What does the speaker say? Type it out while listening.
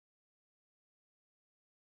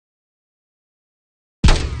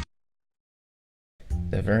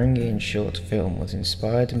The Varangian Short Film was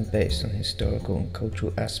inspired and based on historical and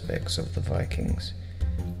cultural aspects of the Vikings.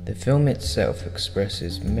 The film itself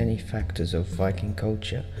expresses many factors of Viking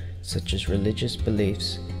culture, such as religious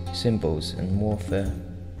beliefs, symbols, and warfare.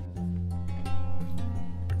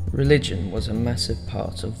 Religion was a massive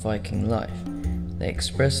part of Viking life. They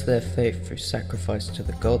expressed their faith through sacrifice to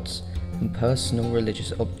the gods and personal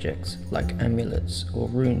religious objects like amulets or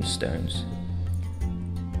rune stones.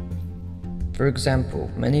 For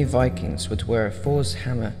example, many Vikings would wear a Thor's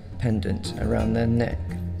hammer pendant around their neck.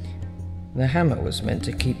 The hammer was meant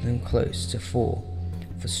to keep them close to Thor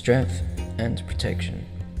for strength and protection.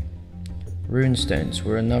 Runestones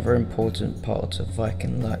were another important part of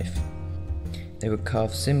Viking life. They would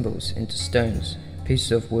carve symbols into stones,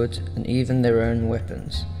 pieces of wood, and even their own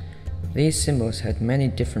weapons. These symbols had many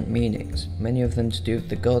different meanings, many of them to do with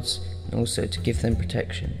the gods and also to give them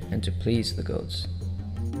protection and to please the gods.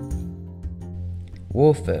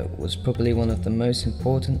 Warfare was probably one of the most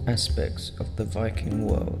important aspects of the Viking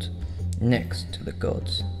world, next to the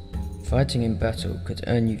gods. Fighting in battle could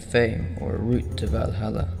earn you fame or a route to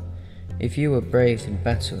Valhalla. If you were brave in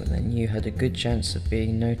battle, then you had a good chance of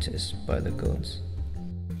being noticed by the gods.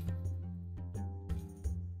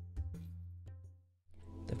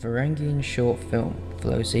 The Varangian Short Film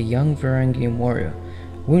follows a young Varangian warrior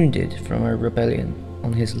wounded from a rebellion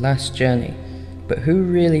on his last journey, but who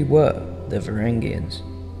really were the Varangians?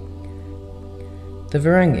 The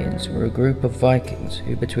Varangians were a group of Vikings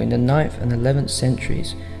who between the 9th and 11th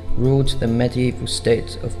centuries ruled the medieval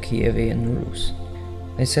states of Kievan Rus.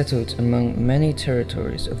 They settled among many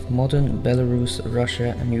territories of modern Belarus,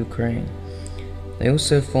 Russia and Ukraine. They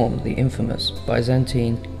also formed the infamous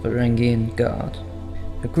Byzantine Varangian Guard.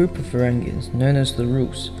 A group of Varangians known as the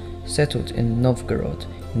Rus settled in Novgorod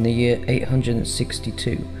in the year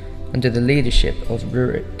 862 under the leadership of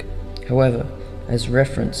Rurik. However, as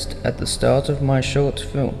referenced at the start of my short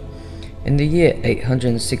film, in the year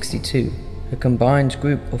 862, a combined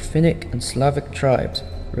group of Finnic and Slavic tribes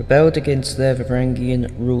rebelled against their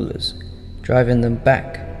Varangian rulers, driving them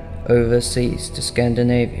back overseas to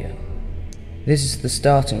Scandinavia. This is the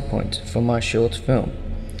starting point for my short film.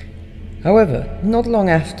 However, not long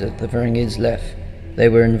after the Varangians left, they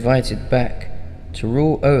were invited back to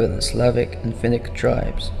rule over the Slavic and Finnic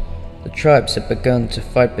tribes. The tribes had begun to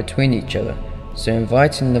fight between each other, so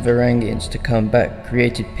inviting the Varangians to come back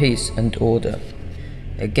created peace and order.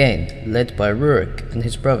 Again, led by Rurik and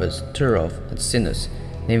his brothers Turov and Sinus,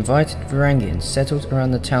 the invited Varangians settled around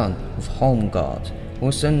the town of Holmgard,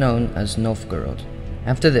 also known as Novgorod.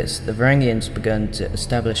 After this, the Varangians began to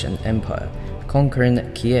establish an empire,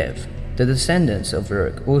 conquering Kiev. The descendants of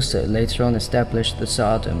Rurik also later on established the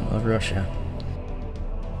Tsardom of Russia.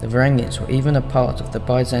 The Varangians were even a part of the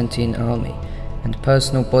Byzantine army and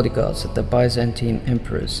personal bodyguards of the Byzantine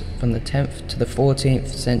emperors from the 10th to the 14th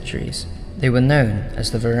centuries. They were known as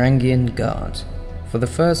the Varangian Guard. For the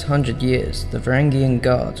first 100 years, the Varangian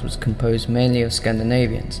Guard was composed mainly of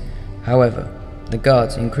Scandinavians. However, the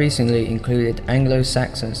Guards increasingly included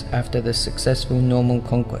Anglo-Saxons after the successful Norman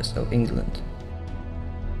conquest of England.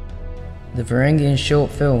 The Varangian Short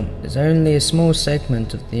Film is only a small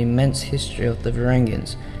segment of the immense history of the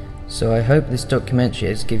Varangians, so I hope this documentary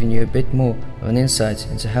has given you a bit more of an insight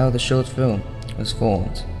into how the short film was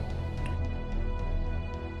formed.